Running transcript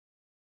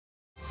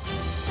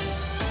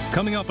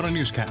Coming up on a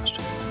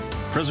newscast,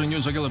 President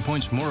Yoon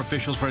appoints more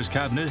officials for his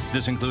cabinet.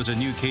 This includes a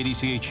new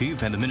KDCA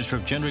chief and the Minister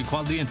of Gender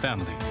Equality and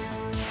Family.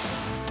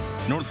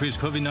 North Korea's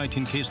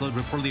COVID-19 caseload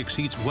reportedly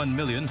exceeds 1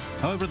 million.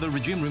 However, the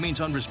regime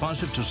remains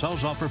unresponsive to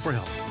Seoul's offer for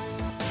help.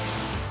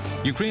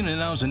 Ukraine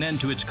announced an end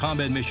to its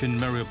combat mission in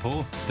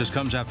Mariupol. This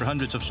comes after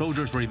hundreds of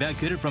soldiers were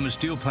evacuated from a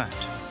steel plant.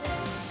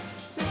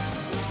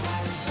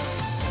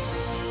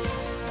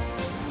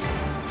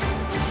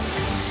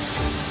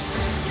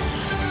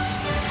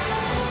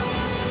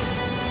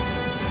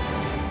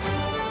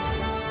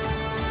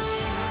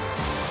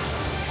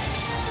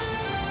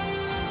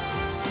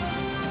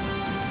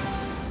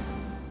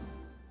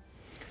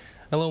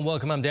 Hello and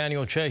welcome. I'm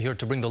Daniel Che here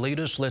to bring the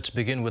latest. Let's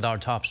begin with our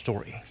top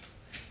story.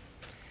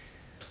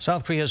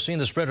 South Korea has seen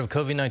the spread of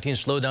COVID-19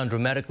 slow down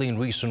dramatically in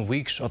recent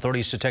weeks.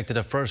 Authorities detected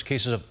the first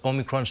cases of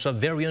Omicron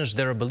subvariants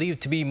that are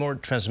believed to be more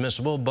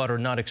transmissible but are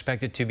not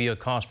expected to be a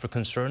cause for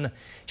concern.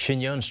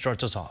 Hyun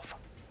starts us off.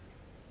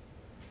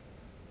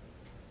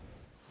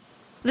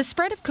 The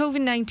spread of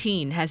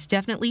COVID-19 has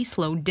definitely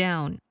slowed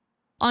down.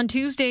 On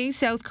Tuesday,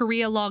 South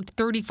Korea logged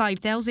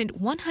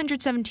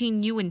 35,117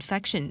 new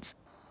infections.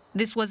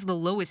 This was the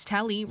lowest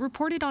tally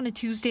reported on a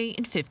Tuesday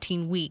in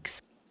 15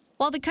 weeks.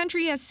 While the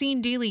country has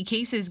seen daily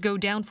cases go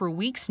down for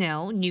weeks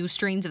now, new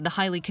strains of the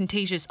highly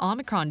contagious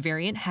Omicron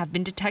variant have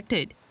been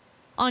detected.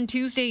 On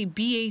Tuesday,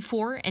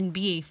 BA.4 and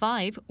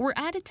BA.5 were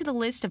added to the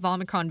list of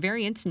Omicron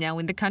variants now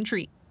in the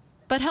country.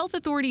 But health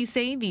authorities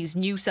say these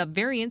new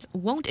subvariants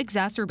won't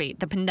exacerbate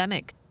the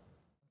pandemic.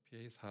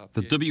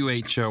 The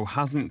WHO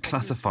hasn't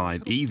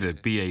classified either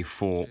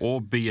BA.4 or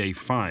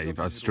BA.5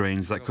 as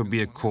strains that could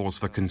be a cause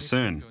for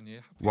concern.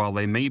 While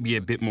they may be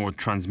a bit more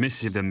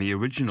transmissive than the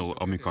original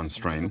Omicron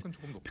strain,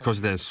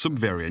 because they're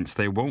subvariants,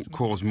 they won't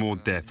cause more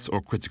deaths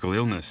or critical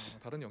illness.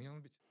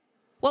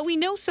 What we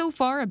know so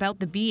far about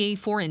the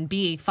BA.4 and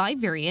BA.5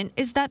 variant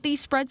is that they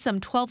spread some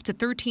 12 to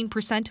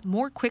 13%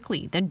 more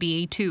quickly than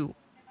BA.2.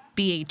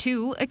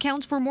 BA.2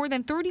 accounts for more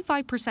than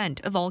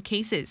 35% of all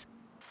cases.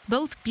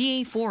 Both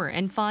BA.4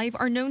 and 5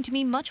 are known to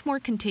be much more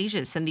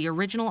contagious than the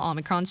original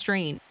Omicron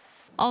strain.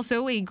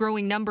 Also, a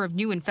growing number of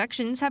new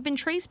infections have been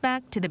traced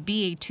back to the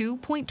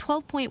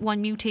BA.2.12.1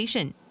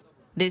 mutation.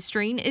 This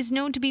strain is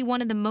known to be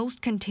one of the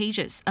most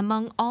contagious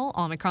among all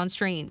Omicron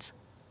strains.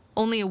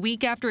 Only a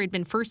week after it had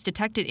been first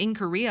detected in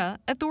Korea,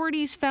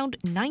 authorities found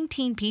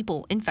 19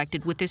 people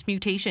infected with this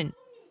mutation.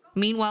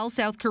 Meanwhile,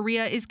 South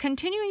Korea is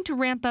continuing to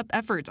ramp up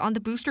efforts on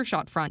the booster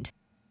shot front.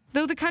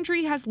 Though the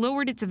country has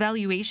lowered its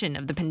evaluation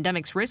of the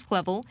pandemic's risk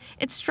level,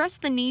 it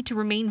stressed the need to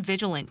remain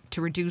vigilant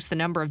to reduce the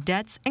number of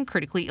deaths and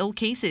critically ill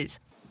cases.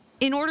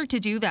 In order to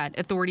do that,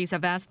 authorities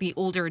have asked the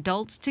older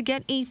adults to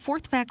get a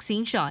fourth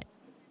vaccine shot.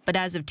 But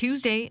as of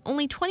Tuesday,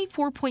 only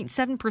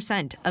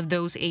 24.7% of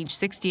those aged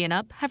 60 and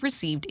up have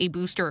received a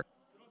booster.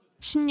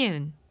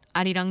 Yoon,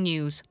 Arirang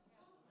News.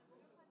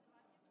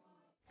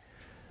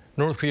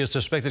 North Korea's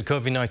suspected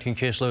COVID-19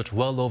 caseloads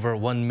well over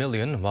 1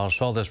 million. While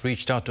Seoul has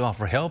reached out to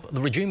offer help,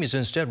 the regime is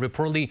instead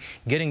reportedly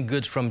getting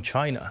goods from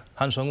China.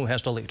 Hyun-sook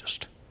has the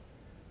latest.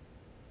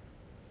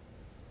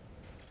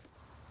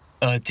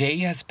 A day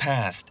has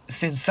passed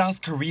since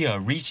South Korea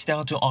reached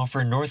out to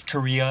offer North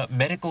Korea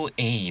medical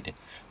aid,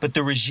 but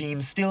the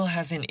regime still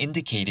hasn't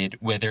indicated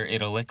whether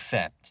it'll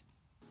accept.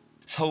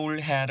 Seoul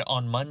had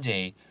on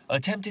Monday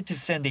attempted to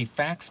send a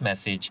fax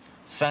message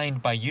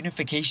signed by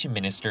Unification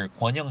Minister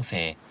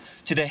Kwon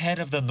to the head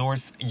of the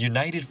North's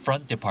United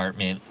Front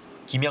Department,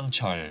 Kim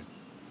Chol.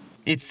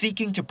 It's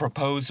seeking to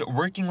propose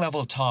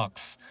working-level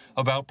talks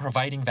about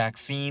providing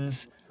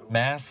vaccines,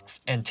 masks,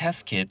 and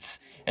test kits,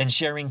 and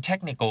sharing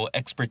technical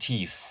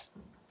expertise.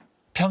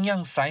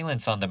 Pyeongyang's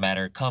silence on the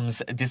matter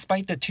comes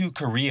despite the two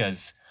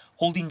Koreas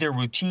holding their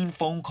routine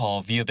phone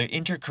call via the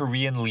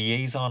Inter-Korean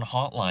Liaison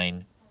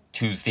Hotline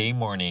Tuesday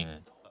morning.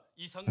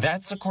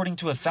 That's according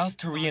to a South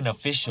Korean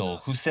official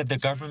who said the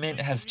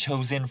government has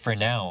chosen for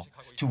now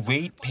to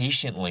wait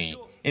patiently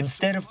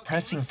instead of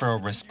pressing for a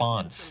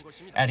response,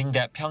 adding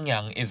that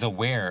Pyongyang is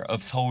aware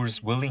of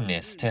Seoul's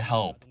willingness to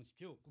help.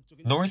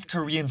 North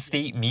Korean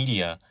state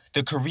media,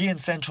 the Korean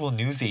Central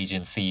News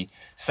Agency,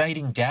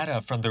 citing data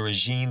from the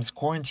regime's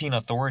quarantine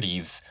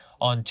authorities,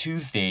 on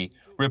Tuesday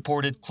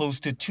reported close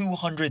to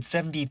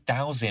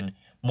 270,000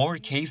 more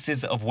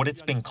cases of what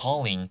it's been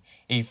calling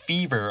a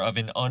fever of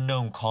an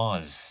unknown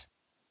cause.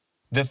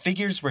 The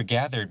figures were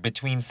gathered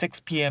between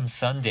 6 p.m.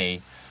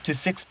 Sunday to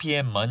 6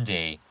 p.m.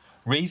 Monday,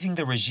 raising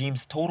the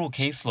regime's total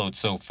caseload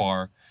so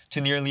far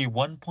to nearly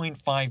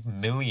 1.5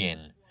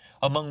 million,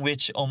 among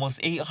which almost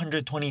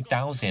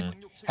 820,000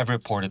 have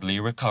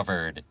reportedly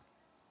recovered.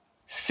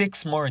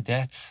 6 more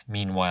deaths,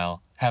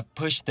 meanwhile, have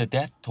pushed the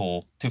death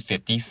toll to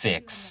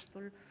 56.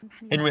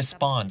 In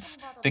response,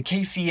 the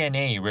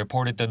KCNA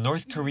reported the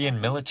North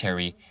Korean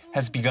military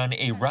has begun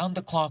a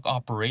round-the-clock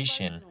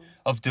operation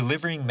of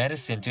delivering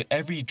medicine to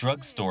every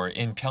drugstore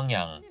in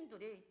Pyongyang.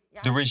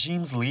 The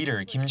regime's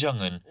leader, Kim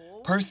Jong-un,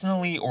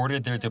 personally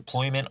ordered their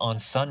deployment on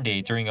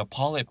Sunday during a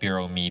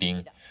Politburo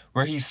meeting,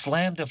 where he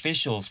slammed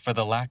officials for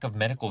the lack of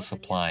medical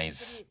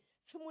supplies.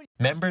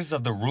 Members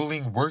of the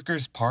ruling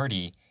Workers'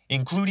 Party,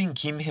 including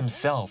Kim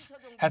himself,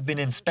 have been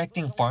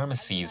inspecting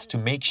pharmacies to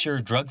make sure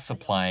drug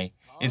supply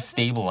is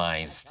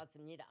stabilized.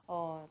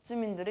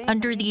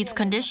 Under these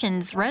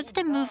conditions,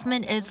 resident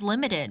movement is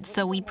limited,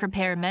 so we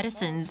prepare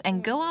medicines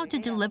and go out to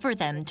deliver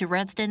them to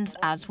residents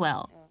as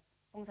well.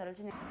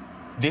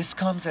 This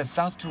comes as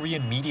South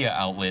Korean media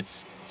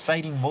outlets,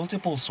 citing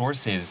multiple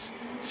sources,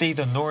 say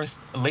the North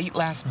late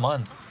last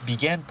month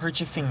began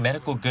purchasing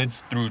medical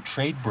goods through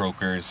trade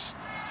brokers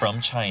from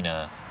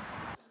China.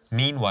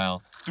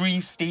 Meanwhile,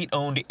 3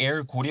 state-owned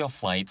Air Korea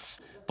flights,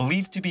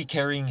 believed to be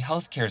carrying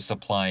healthcare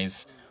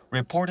supplies,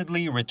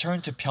 reportedly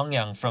returned to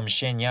Pyeongyang from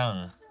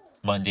Shenyang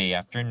Monday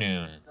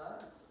afternoon.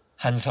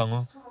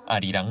 Han-Sung-woo,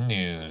 Arirang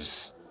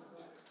News.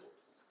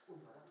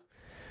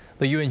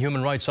 The UN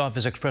Human Rights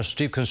Office expressed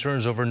deep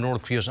concerns over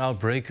North Korea's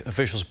outbreak.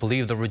 Officials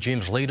believe the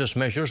regime's latest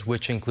measures,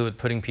 which include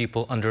putting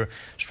people under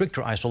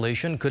stricter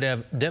isolation, could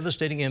have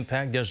devastating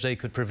impact as they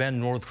could prevent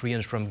North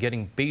Koreans from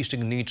getting basic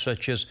needs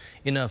such as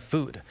enough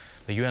food.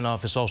 The UN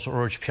office also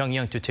urged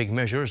Pyongyang to take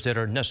measures that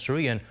are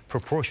necessary and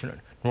proportionate.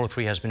 North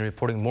Korea has been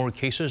reporting more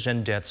cases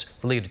and deaths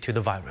related to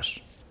the virus.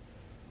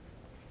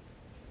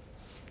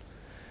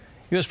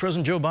 U.S.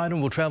 President Joe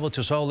Biden will travel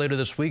to Seoul later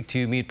this week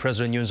to meet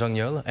President Yoon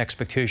Suk-yeol.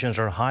 Expectations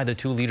are high the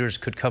two leaders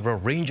could cover a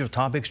range of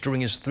topics during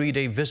his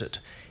 3-day visit.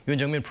 Yoon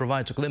Jung-min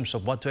provides a glimpse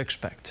of what to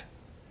expect.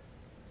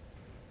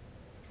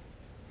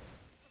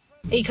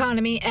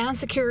 Economy and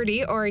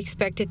security are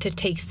expected to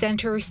take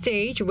center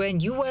stage when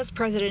U.S.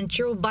 President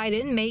Joe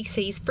Biden makes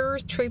his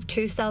first trip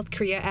to South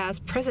Korea as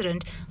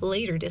president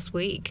later this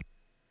week.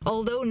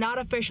 Although not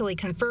officially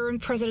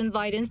confirmed, President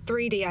Biden's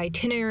 3-day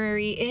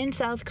itinerary in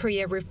South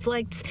Korea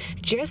reflects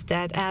just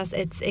that, as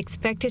it's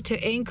expected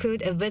to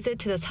include a visit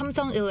to the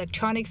Samsung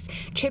Electronics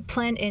chip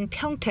plant in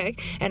Pyeongtaek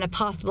and a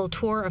possible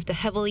tour of the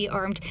heavily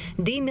armed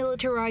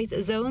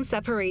demilitarized zone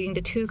separating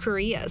the two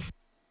Koreas.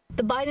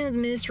 The Biden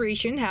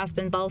administration has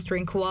been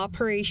bolstering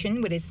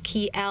cooperation with its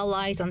key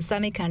allies on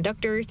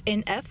semiconductors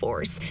and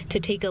efforts to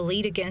take a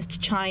lead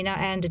against China,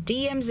 and the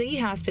DMZ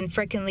has been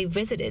frequently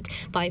visited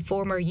by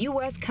former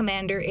U.S.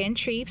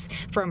 commander-in-chiefs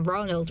from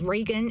Ronald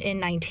Reagan in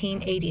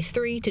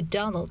 1983 to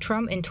Donald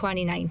Trump in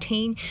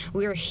 2019,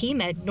 where he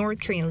met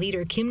North Korean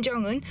leader Kim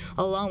Jong-un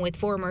along with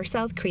former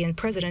South Korean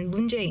President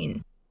Moon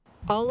Jae-in.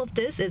 All of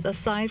this is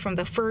aside from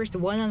the first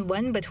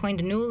one-on-one between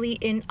the newly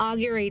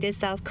inaugurated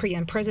South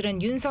Korean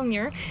President Yoon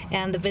Suk-yeol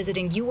and the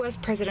visiting U.S.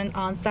 President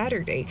on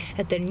Saturday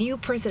at the new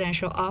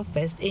presidential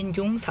office in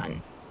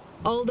Yongsan.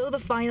 Although the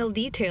final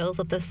details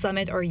of the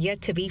summit are yet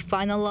to be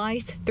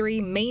finalized,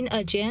 3 main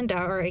agenda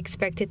are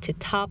expected to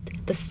top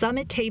the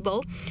summit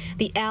table: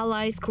 the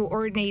allies'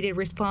 coordinated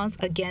response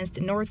against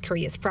North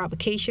Korea's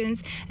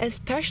provocations,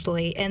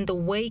 especially in the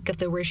wake of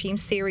the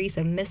regime's series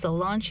of missile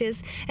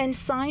launches and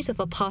signs of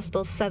a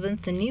possible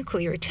 7th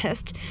nuclear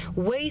test,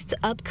 ways to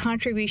up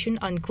contribution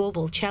on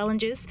global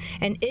challenges,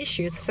 and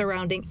issues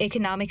surrounding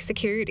economic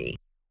security.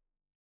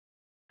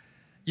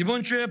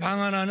 이번 주에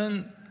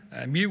방한하는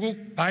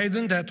미국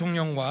바이든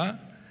대통령과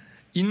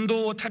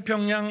인도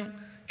태평양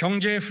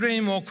경제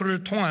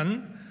프레임워크를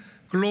통한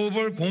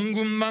글로벌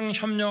공급망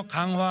협력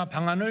강화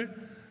방안을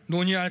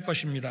논의할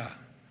것입니다.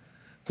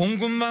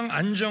 공급망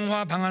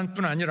안정화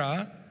방안뿐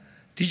아니라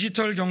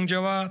디지털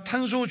경제와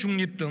탄소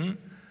중립 등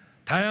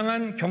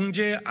다양한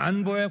경제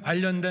안보에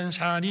관련된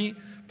사안이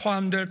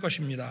포함될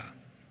것입니다.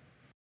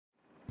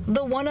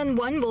 The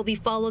one-on-one will be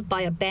followed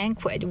by a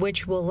banquet,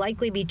 which will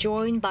likely be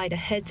joined by the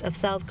heads of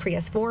South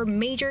Korea's 4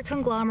 major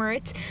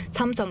conglomerates: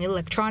 Samsung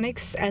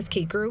Electronics,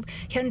 SK Group,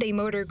 Hyundai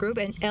Motor Group,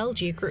 and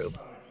LG Group.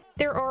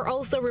 There are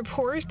also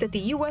reports that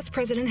the U.S.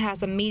 president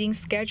has a meeting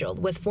scheduled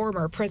with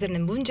former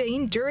President Moon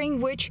Jae-in,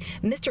 during which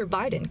Mr.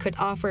 Biden could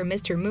offer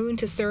Mr. Moon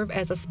to serve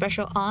as a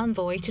special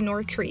envoy to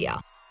North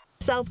Korea.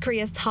 South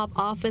Korea's top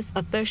office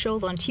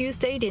officials on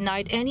Tuesday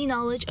denied any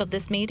knowledge of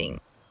this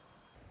meeting.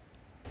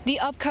 The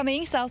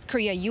upcoming South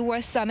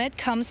Korea-U.S. summit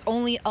comes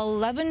only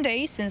 11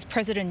 days since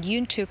President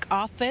Yoon took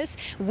office,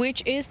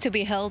 which is to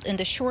be held in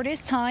the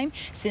shortest time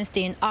since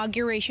the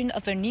inauguration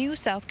of a new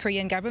South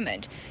Korean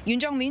government.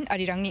 Yoon Jung-min,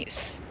 Arirang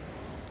News.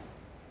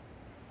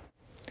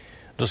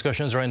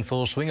 Discussions are in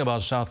full swing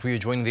about South Korea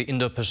joining the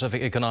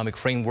Indo-Pacific Economic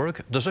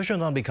Framework.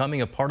 Decisions on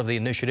becoming a part of the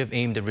initiative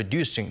aimed at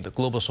reducing the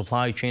global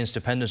supply chain's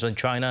dependence on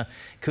China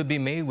could be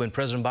made when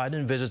President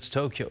Biden visits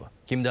Tokyo.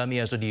 Kim Da-mi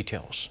has the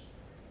details.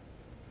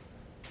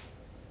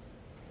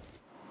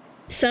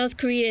 South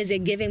Korea is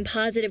giving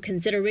positive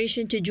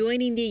consideration to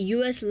joining the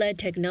U.S.-led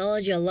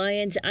technology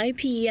alliance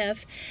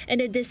IPEF,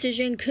 and a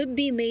decision could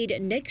be made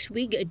next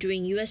week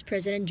during U.S.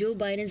 President Joe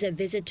Biden's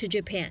visit to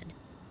Japan.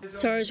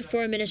 Seoul's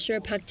Foreign Minister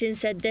Park Jin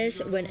said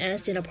this when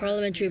asked in a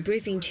parliamentary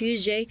briefing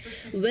Tuesday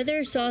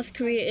whether South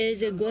Korea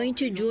is going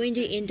to join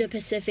the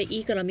Indo-Pacific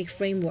Economic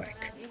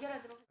Framework.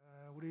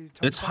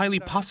 It's highly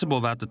possible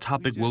that the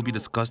topic will be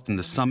discussed in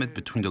the summit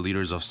between the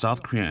leaders of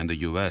South Korea and the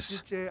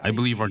U.S. I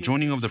believe our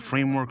joining of the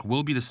framework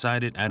will be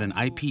decided at an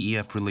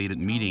IPEF-related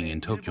meeting in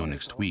Tokyo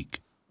next week.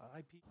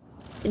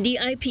 The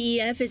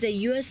IPEF is a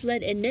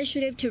U.S.-led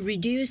initiative to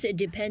reduce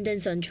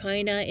dependence on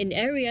China in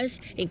areas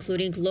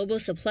including global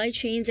supply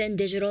chains and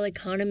digital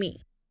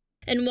economy.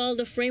 And while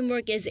the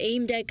framework is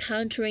aimed at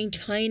countering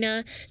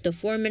China, the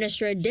foreign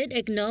minister did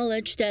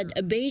acknowledge that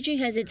Beijing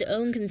has its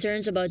own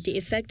concerns about the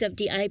effect of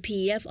the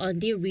IPEF on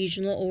the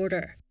regional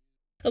order.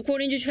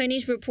 According to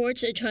Chinese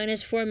reports,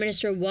 China's Foreign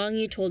Minister Wang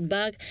Yi told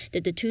back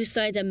that the two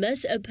sides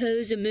must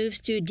oppose moves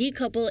to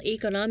decouple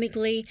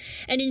economically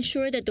and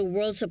ensure that the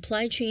world's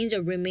supply chains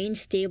remain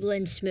stable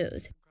and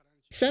smooth.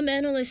 Some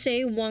analysts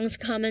say Wang's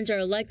comments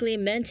are likely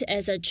meant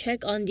as a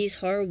check on the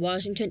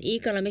Seoul-Washington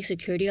Economic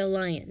Security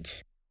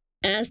Alliance.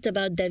 Asked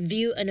about that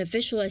view, an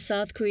official at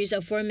South Korea's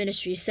foreign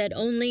ministry said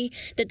only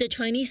that the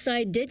Chinese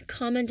side did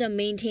comment on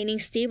maintaining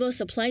stable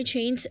supply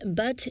chains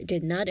but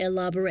did not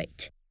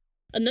elaborate.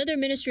 Another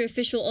ministry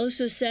official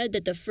also said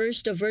that the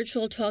first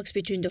virtual talks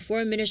between the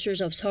foreign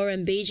ministers of Seoul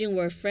and Beijing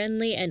were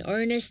friendly and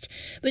earnest,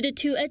 with the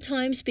two at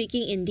times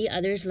speaking in the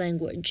other's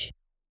language.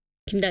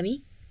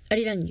 김다미,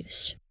 Arirang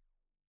News.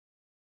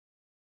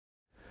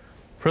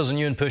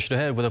 President Yoon pushed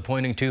ahead with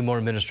appointing 2 more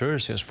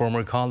ministers. His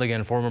former colleague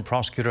and former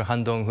prosecutor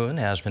Dong-hoon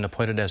has been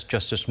appointed as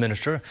Justice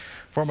Minister.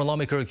 Former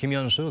lawmaker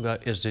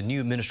Hyun-sook is the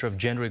new Minister of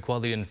Gender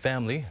Equality and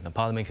Family. The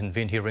parliament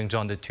convened hearings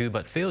on the two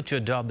but failed to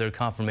adopt their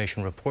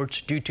confirmation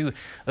reports due to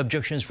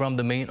objections from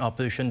the main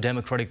opposition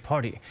Democratic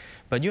Party.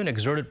 But Yoon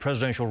exerted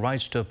presidential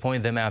rights to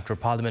appoint them after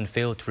parliament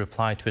failed to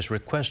reply to his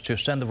request to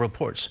send the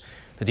reports.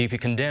 The DP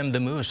condemned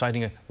the move,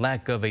 citing a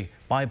lack of a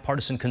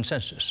bipartisan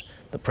consensus.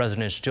 The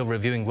president is still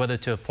reviewing whether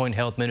to appoint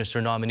Health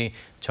Minister nominee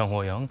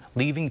Jung,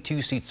 leaving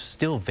 2 seats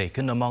still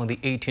vacant among the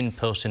 18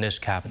 posts in his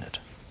cabinet.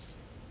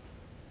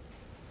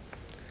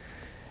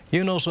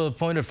 Yoon also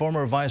appointed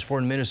former Vice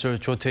Foreign Minister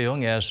Cho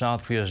Tae-yong as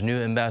South Korea's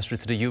new ambassador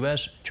to the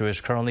U.S. Cho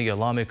is currently a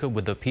lawmaker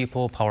with the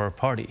People Power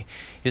Party.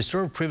 He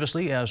served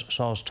previously as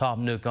Seoul's top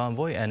nuke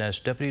envoy and as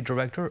Deputy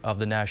Director of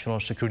the National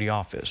Security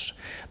Office.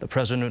 The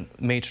president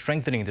made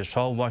strengthening the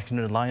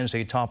Seoul-Washington alliance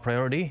a top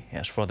priority.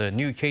 As for the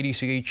new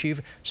KDCA chief,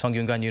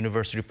 Sungkyungan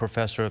University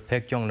professor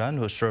Pyeongyang,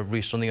 who served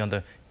recently on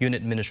the Yoon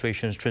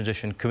administration's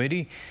transition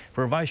committee.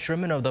 For vice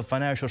chairman of the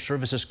Financial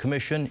Services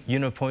Commission,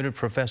 Yoon appointed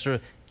Professor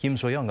Kim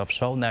So-young of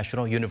Seoul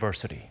National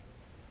University.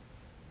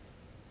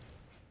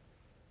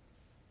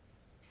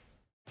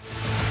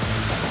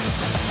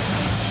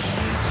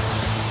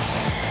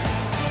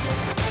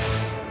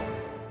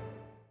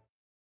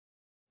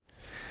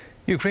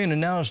 Ukraine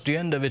announced the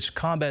end of its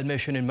combat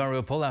mission in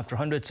Mariupol after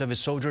hundreds of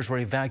its soldiers were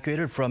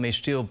evacuated from a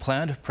steel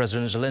plant.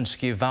 President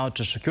Zelensky vowed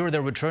to secure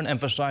their return,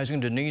 emphasizing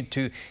the need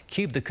to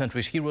keep the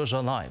country's heroes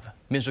alive.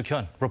 Min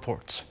Suk-hyun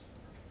reports.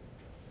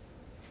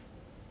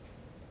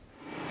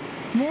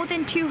 More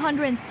than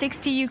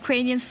 260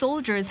 Ukrainian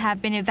soldiers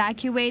have been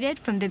evacuated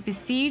from the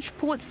besieged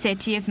port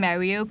city of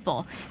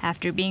Mariupol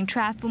after being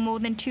trapped for more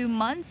than 2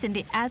 months in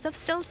the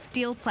Azovstal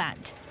steel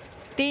plant.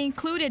 They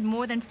included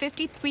more than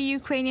 53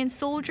 Ukrainian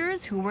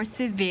soldiers who were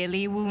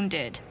severely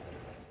wounded.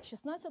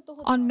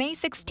 On May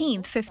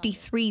 16th,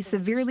 53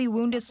 severely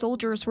wounded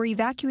soldiers were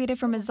evacuated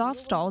from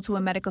Azovstal to a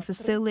medical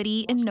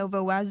facility in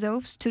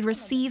Novoazovsk to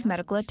receive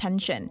medical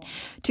attention.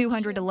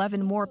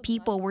 211 more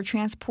people were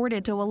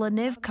transported to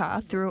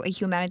Olenivka through a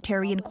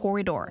humanitarian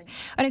corridor.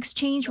 An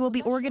exchange will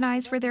be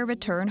organized for their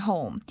return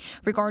home.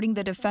 Regarding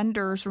the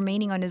defenders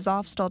remaining on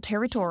Azovstal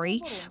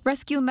territory,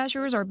 rescue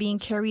measures are being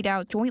carried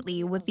out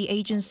jointly with the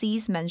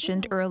agencies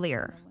mentioned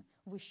earlier.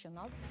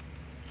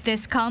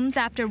 This comes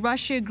after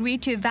Russia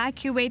agreed to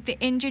evacuate the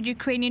injured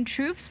Ukrainian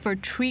troops for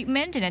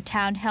treatment in a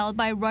town held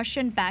by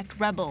Russian-backed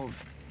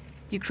rebels.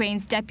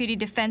 Ukraine's deputy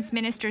defense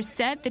minister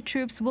said the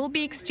troops will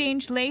be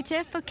exchanged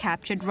later for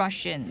captured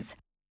Russians.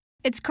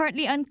 It's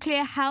currently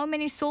unclear how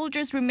many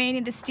soldiers remain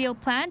in the steel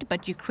plant,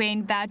 but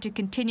Ukraine vowed to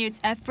continue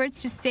its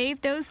efforts to save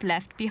those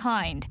left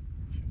behind.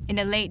 In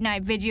a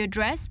late-night video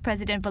address,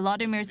 President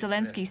Volodymyr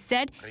Zelensky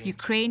said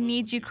Ukraine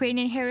needs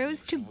Ukrainian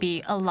heroes to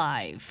be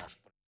alive.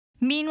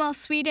 Meanwhile,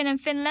 Sweden and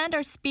Finland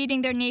are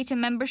speeding their NATO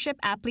membership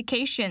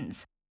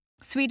applications.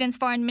 Sweden's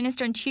foreign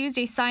minister on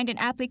Tuesday signed an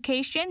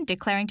application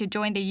declaring to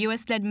join the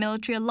U.S.-led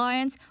military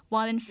alliance,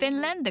 while in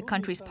Finland, the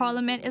country's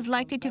parliament is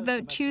likely to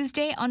vote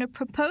Tuesday on a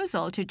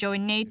proposal to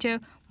join NATO,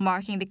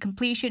 marking the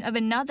completion of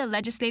another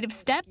legislative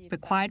step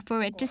required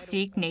for it to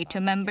seek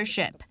NATO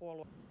membership.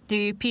 The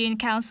European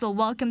Council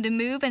welcomed the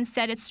move and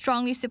said it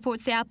strongly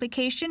supports the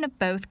application of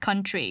both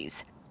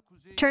countries.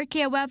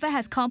 Turkey, however,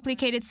 has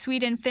complicated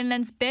Sweden and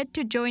Finland's bid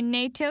to join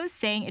NATO,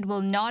 saying it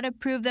will not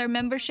approve their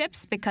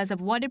memberships because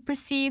of what it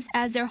perceives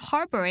as their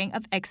harboring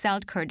of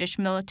exiled Kurdish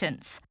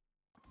militants.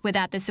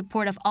 Without the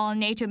support of all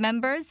NATO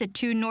members, the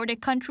two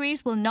Nordic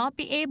countries will not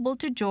be able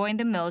to join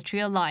the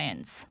military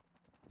alliance.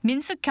 Min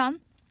Suk-hyun,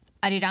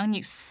 Arirang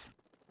News.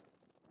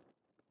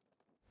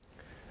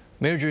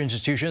 Major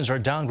institutions are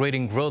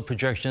downgrading growth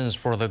projections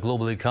for the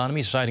global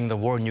economy, citing the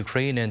war in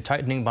Ukraine and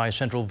tightening by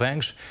central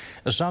banks.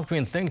 A South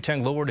Korean think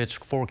tank lowered its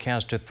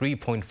forecast to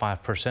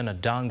 3.5%, a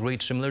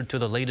downgrade similar to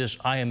the latest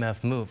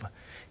IMF move.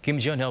 Kim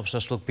Ji-yeon helps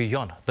us look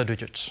beyond the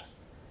digits.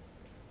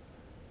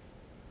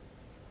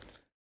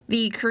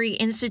 The Korea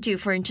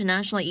Institute for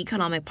International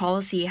Economic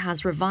Policy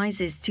has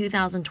revised its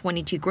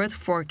 2022 growth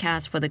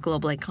forecast for the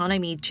global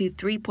economy to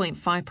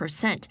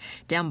 3.5%,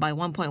 down by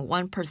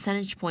 1.1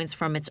 percentage points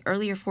from its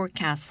earlier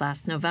forecast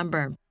last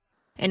November.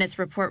 In its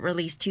report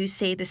released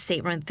Tuesday, the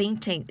state-run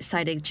think tank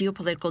cited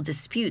geopolitical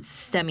disputes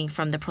stemming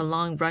from the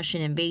prolonged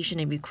Russian invasion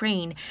of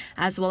Ukraine,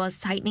 as well as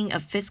tightening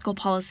of fiscal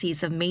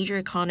policies of major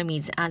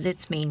economies as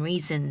its main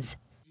reasons.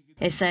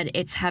 It said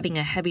it's having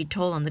a heavy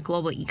toll on the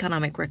global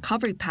economic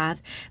recovery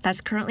path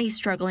that's currently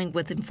struggling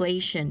with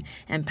inflation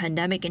and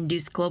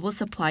pandemic-induced global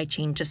supply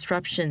chain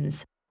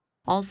disruptions.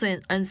 Also,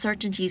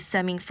 uncertainties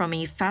stemming from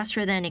a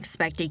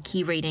faster-than-expected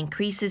key rate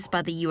increases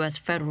by the U.S.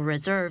 Federal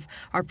Reserve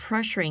are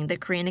pressuring the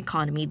Korean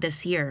economy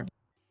this year.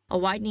 A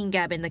widening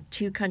gap in the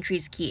two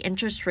countries' key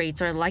interest rates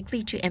are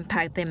likely to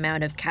impact the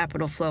amount of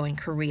capital flow in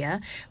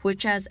Korea,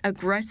 which has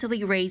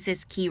aggressively raised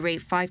its key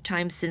rate 5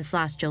 times since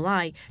last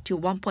July to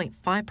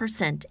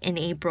 1.5% in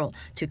April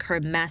to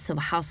curb massive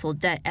household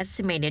debt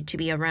estimated to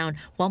be around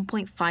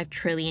 $1.5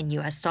 trillion.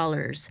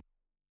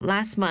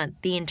 Last month,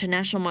 the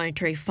International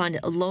Monetary Fund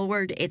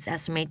lowered its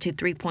estimate to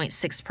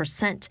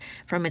 3.6%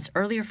 from its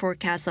earlier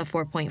forecast of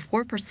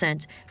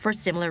 4.4% for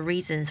similar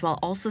reasons, while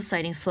also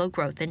citing slow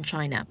growth in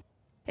China.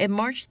 In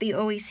March, the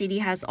OECD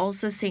has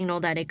also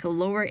signaled that it could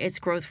lower its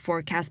growth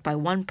forecast by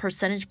 1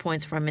 percentage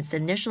point from its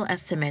initial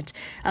estimate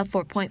of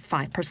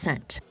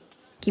 4.5%.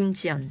 Kim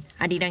Ji-yeon,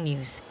 Arirang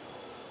News.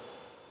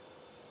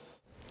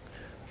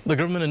 The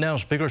government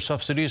announced bigger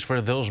subsidies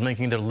for those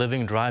making their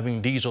living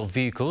driving diesel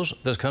vehicles.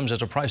 This comes as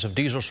the price of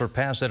diesel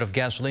surpassed that of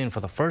gasoline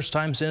for the first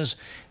time since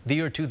the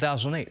year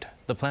 2008.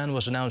 The plan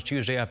was announced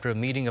Tuesday after a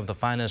meeting of the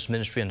Finance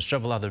Ministry and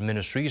several other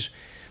ministries.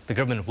 The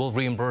government will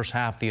reimburse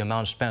half the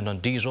amount spent on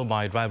diesel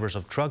by drivers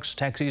of trucks,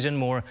 taxis, and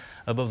more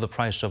above the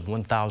price of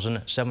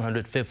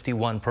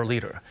 1,751 per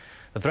liter.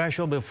 The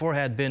threshold before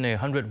had been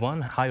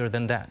 101, higher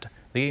than that.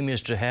 The aim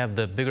is to have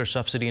the bigger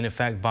subsidy in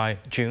effect by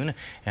June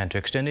and to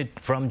extend it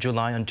from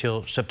July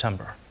until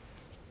September.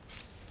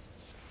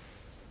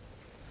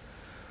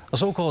 A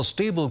so-called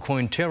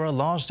stablecoin Terra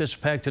lost its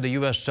peg to the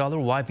U.S. dollar,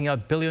 wiping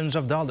out billions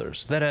of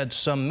dollars. That had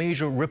some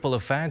major ripple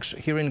effects.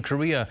 Here in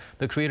Korea,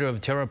 the creator of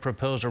Terra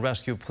proposed a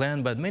rescue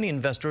plan, but many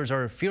investors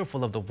are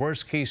fearful of the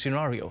worst-case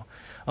scenario.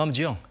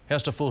 Ji-yeong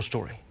has the full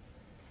story.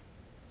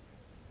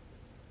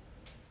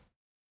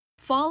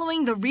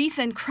 Following the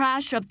recent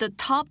crash of the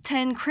top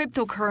 10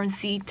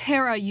 cryptocurrency,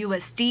 Terra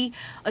USD,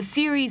 a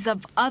series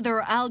of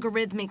other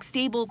algorithmic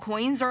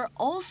stablecoins are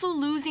also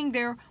losing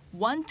their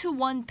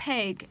one-to-one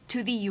peg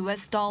to the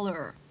U.S.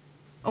 dollar.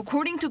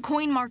 According to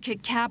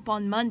CoinMarketCap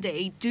on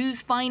Monday,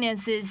 Doo's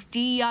Finance's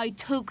DEI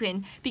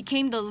token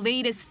became the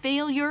latest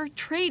failure,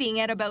 trading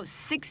at about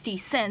 60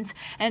 cents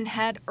and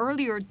had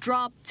earlier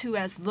dropped to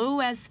as low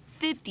as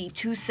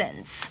 52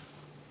 cents.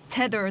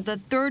 Tether, the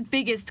third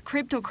biggest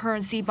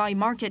cryptocurrency by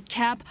market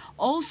cap,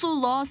 also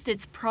lost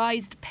its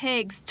prized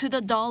pegs to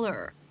the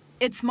dollar.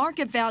 Its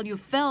market value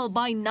fell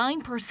by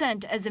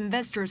 9% as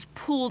investors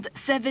pulled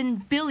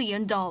 $7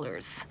 billion.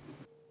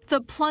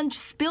 The plunge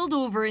spilled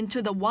over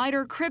into the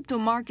wider crypto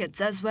markets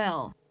as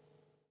well.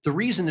 The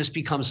reason this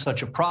becomes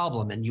such a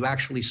problem, and you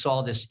actually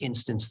saw this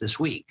instance this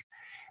week,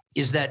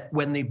 is that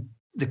when the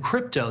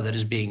crypto that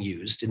is being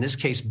used, in this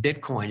case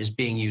Bitcoin, is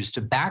being used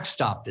to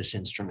backstop this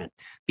instrument,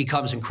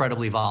 becomes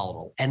incredibly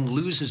volatile and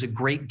loses a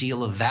great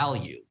deal of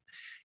value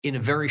in a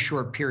very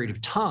short period of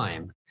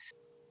time.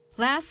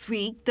 Last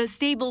week, the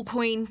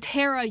stablecoin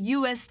Terra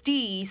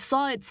USD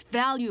saw its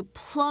value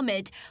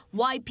plummet,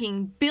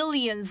 wiping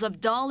billions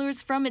of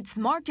dollars from its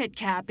market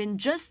cap in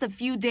just a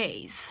few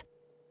days.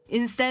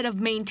 Instead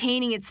of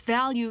maintaining its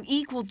value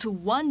equal to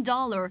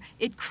 $1,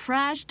 it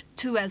crashed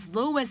to as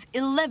low as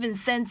 11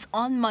 cents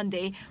on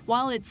Monday,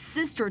 while its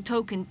sister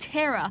token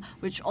Terra,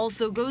 which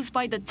also goes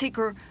by the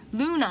ticker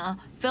Luna,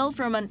 fell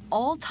from an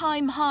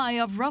all-time high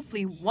of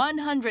roughly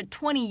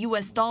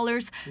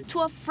 $120 to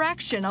a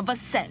fraction of a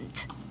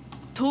cent.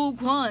 Do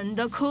Kwon,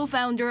 the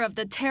co-founder of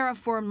the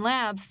Terraform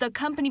Labs, the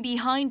company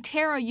behind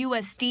Terra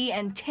USD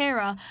and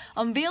Terra,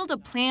 unveiled a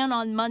plan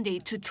on Monday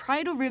to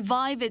try to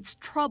revive its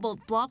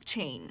troubled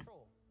blockchain.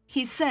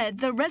 He said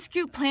the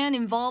rescue plan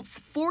involves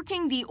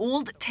forking the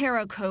old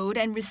Terra code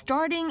and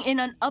restarting in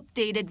an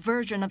updated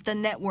version of the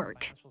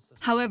network.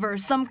 However,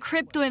 some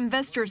crypto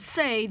investors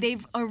say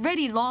they've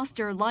already lost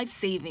their life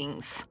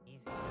savings.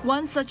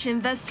 One such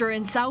investor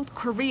in South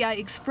Korea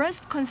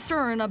expressed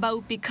concern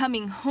about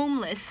becoming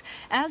homeless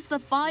as the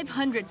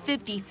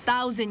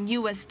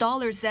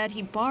 $550,000 that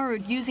he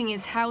borrowed using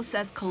his house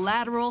as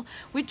collateral,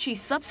 which he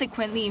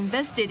subsequently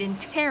invested in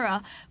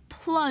Terra,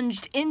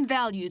 plunged in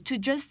value to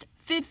just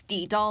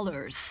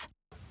 $50.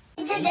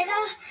 이제 내가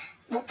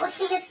못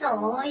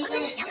버티겠어.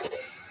 이게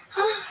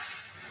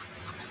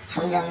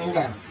점점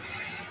힘들어.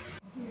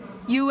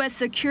 U.S.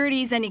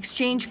 Securities and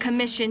Exchange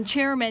Commission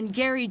Chairman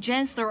Gary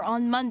Gensler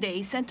on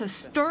Monday sent a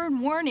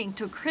stern warning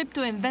to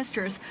crypto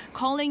investors,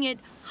 calling it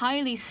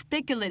highly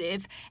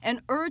speculative,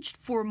 and urged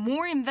for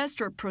more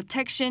investor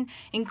protection,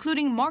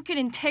 including market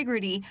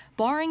integrity,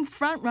 barring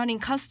front-running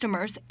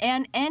customers,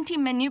 and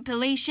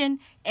anti-manipulation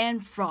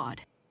and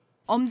fraud.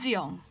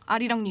 엄지영,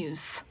 Arirang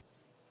News.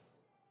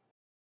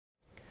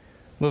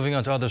 Moving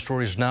on to other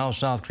stories now,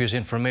 South Korea's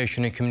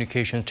Information and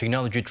Communication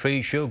Technology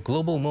Trade Show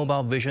Global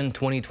Mobile Vision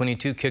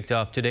 2022 kicked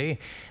off today.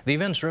 The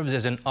event serves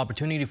as an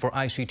opportunity for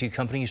ICT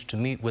companies to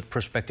meet with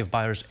prospective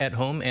buyers at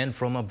home and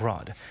from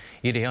abroad.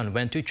 Lee Hyun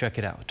went to check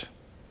it out.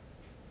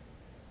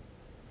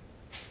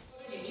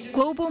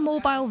 Global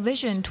Mobile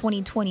Vision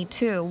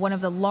 2022, one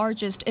of the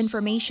largest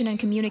information and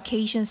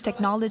communications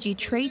technology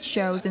trade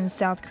shows in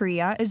South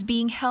Korea, is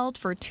being held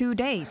for 2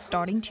 days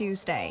starting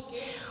Tuesday.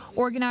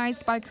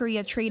 Organized by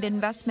Korea Trade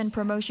Investment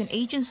Promotion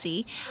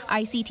Agency,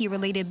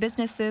 ICT-related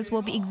businesses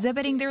will be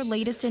exhibiting their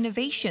latest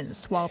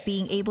innovations while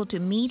being able to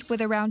meet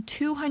with around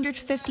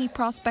 250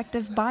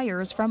 prospective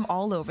buyers from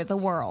all over the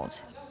world.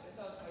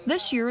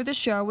 This year, the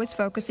show is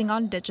focusing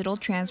on digital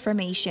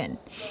transformation.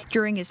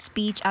 During his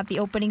speech at the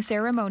opening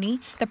ceremony,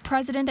 the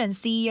president and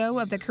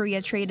CEO of the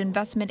Korea Trade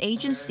Investment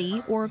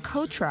Agency, or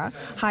KOTRA,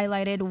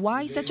 highlighted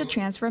why such a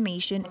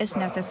transformation is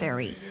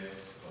necessary.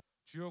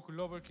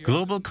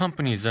 Global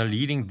companies are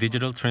leading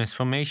digital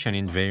transformation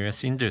in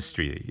various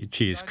industries,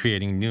 which is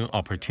creating new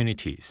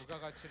opportunities.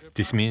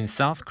 This means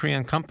South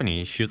Korean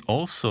companies should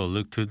also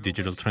look to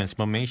digital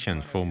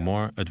transformation for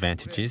more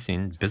advantages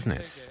in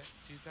business.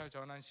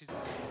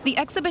 The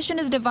exhibition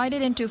is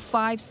divided into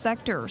 5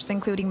 sectors,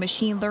 including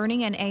machine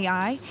learning and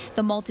AI,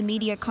 the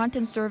multimedia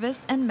content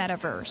service, and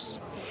metaverse.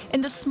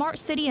 In the smart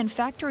city and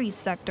factories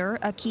sector,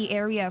 a key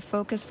area of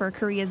focus for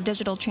Korea's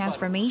digital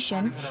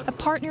transformation, a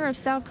partner of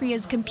South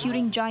Korea's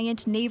computing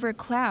giant Naver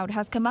Cloud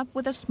has come up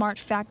with a smart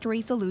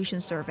factory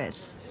solution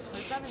service.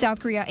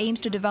 South Korea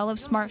aims to develop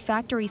smart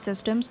factory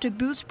systems to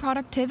boost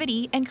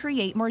productivity and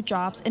create more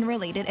jobs in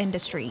related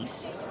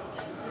industries.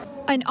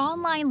 An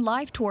online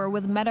live tour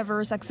with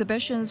metaverse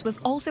exhibitions was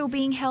also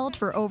being held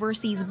for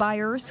overseas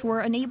buyers who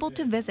were unable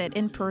to visit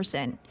in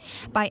person.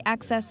 By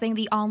accessing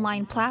the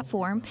online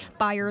platform,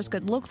 buyers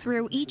could look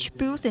through each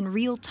booth in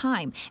real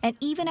time and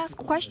even ask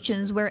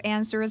questions where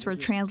answers were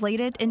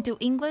translated into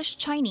English,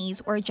 Chinese,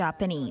 or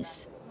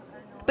Japanese.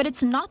 But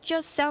it's not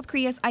just South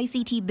Korea's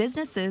ICT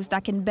businesses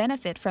that can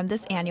benefit from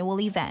this annual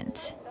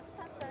event.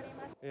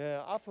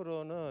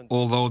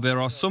 Although there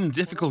are some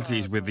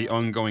difficulties with the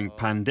ongoing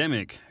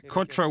pandemic,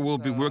 KOTRA will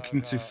be working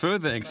to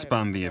further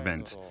expand the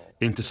event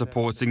into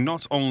supporting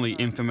not only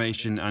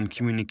information and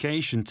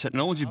communication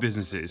technology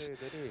businesses,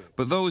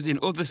 but those in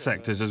other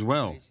sectors as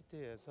well.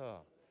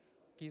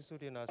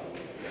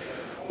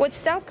 With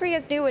South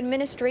Korea's new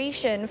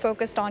administration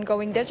focused on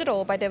going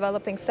digital by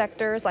developing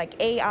sectors like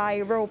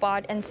AI,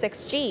 robot, and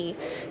 6G,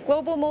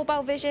 Global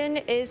Mobile Vision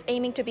is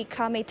aiming to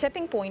become a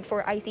tipping point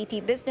for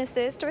ICT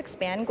businesses to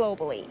expand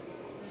globally.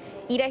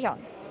 Lee Hyun,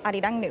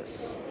 Arirang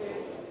News.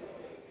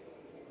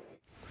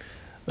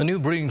 A new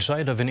breeding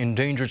site of an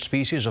endangered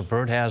species of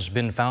bird has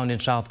been found in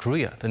South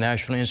Korea. The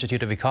National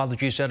Institute of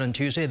Ecology said on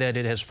Tuesday that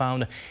it has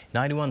found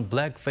 91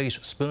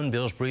 black-faced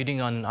spoonbills breeding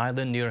on an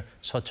island near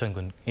Seoul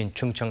in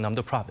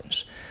Chungcheongnam-do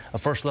province. A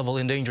first-level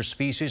endangered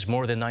species,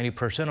 more than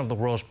 90% of the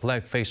world's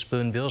black-faced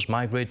spoonbills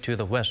migrate to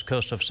the west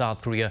coast of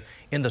South Korea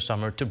in the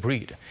summer to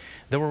breed.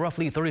 There were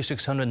roughly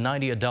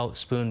 3,690 adult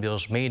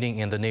spoonbills mating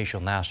in the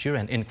nation last year,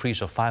 an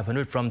increase of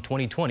 500 from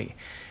 2020.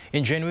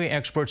 In January,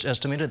 experts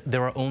estimated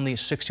there are only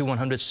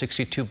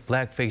 6,162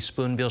 black-faced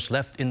spoonbills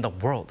left in the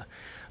world.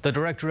 The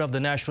director of the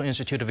National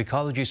Institute of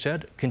Ecology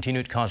said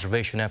continued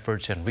conservation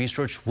efforts and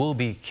research will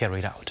be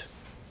carried out.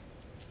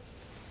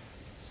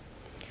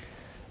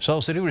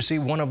 Seoul City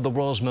received one of the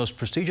world's most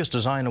prestigious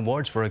design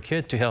awards for a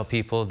kit to help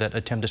people that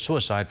attempted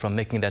suicide from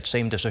making that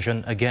same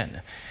decision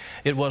again.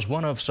 It was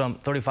one of some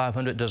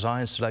 3,500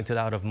 designs selected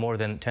out of more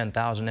than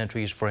 10,000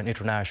 entries for an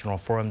International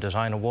Forum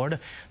Design Award.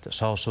 The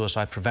Seoul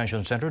Suicide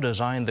Prevention Center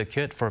designed the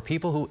kit for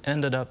people who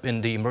ended up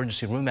in the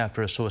emergency room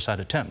after a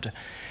suicide attempt.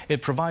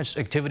 It provides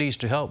activities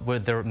to help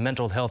with their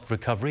mental health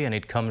recovery, and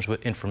it comes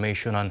with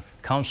information on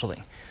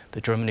counseling.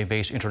 The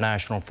Germany-based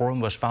International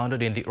Forum was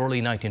founded in the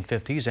early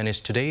 1950s and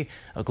is today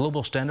a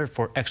global standard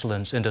for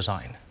excellence in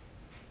design.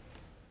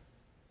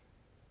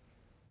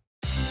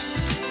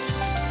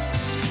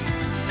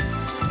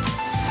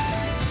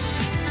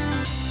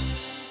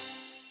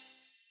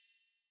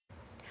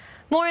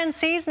 More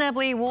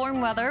unseasonably warm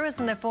weather is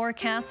in the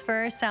forecast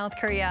for South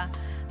Korea.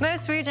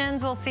 Most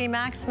regions will see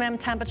maximum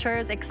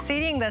temperatures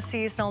exceeding the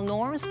seasonal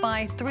norms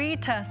by 3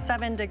 to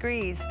 7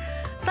 degrees.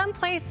 Some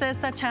places,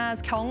 such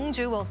as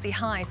Gyeongju, will see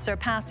highs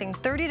surpassing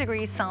 30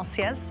 degrees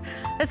Celsius.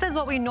 This is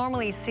what we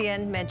normally see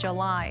in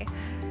mid-July.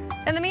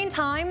 In the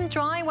meantime,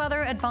 dry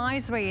weather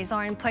advisories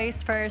are in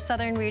place for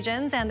southern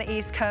regions and the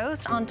East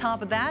Coast. On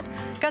top of that,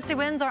 gusty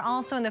winds are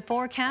also in the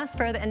forecast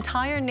for the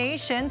entire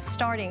nation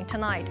starting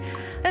tonight.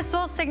 This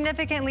will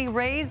significantly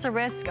raise the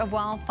risk of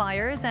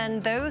wildfires,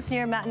 and those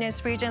near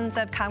mountainous regions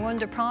of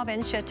Gangwon-do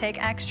province should take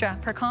extra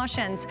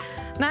precautions.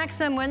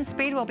 Maximum wind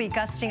speed will be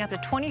gusting up to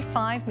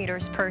 25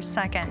 meters per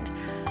second.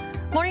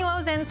 Morning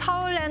lows in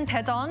Seoul and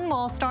Daejeon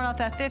will start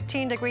off at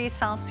 15 degrees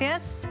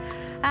Celsius.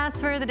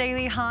 As for the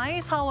daily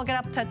highs, Seoul will get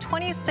up to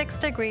 26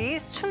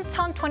 degrees,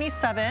 Chuncheon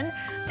 27,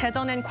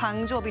 Daejeon and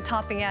Gwangju will be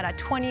topping out at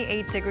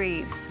 28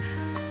 degrees.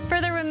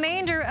 For the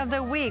remainder of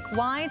the week,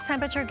 wide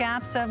temperature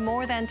gaps of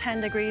more than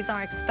 10 degrees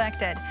are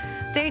expected.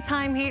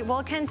 Daytime heat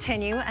will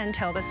continue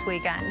until this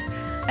weekend.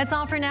 That's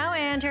all for now,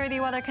 and here are the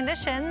weather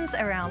conditions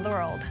around the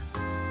world.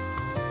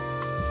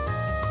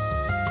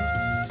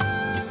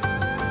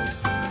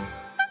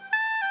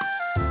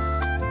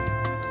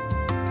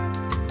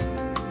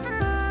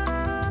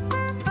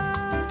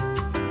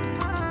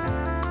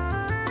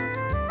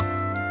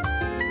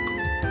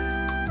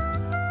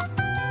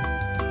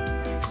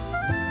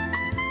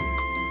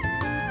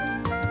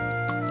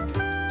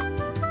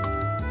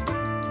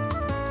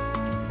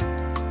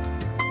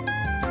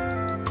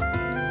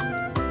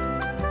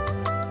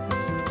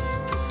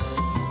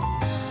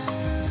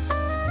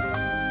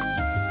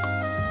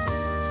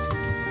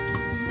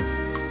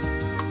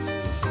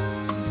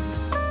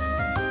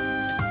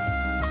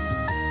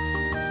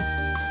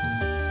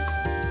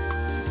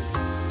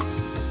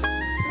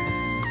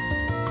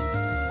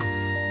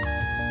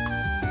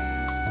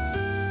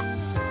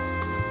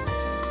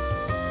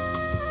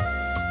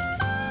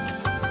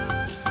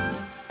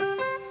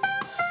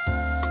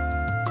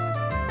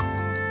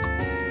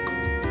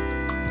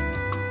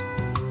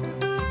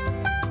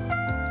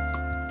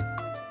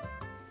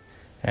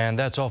 And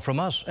that's all from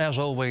us. As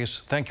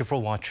always, thank you for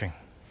watching.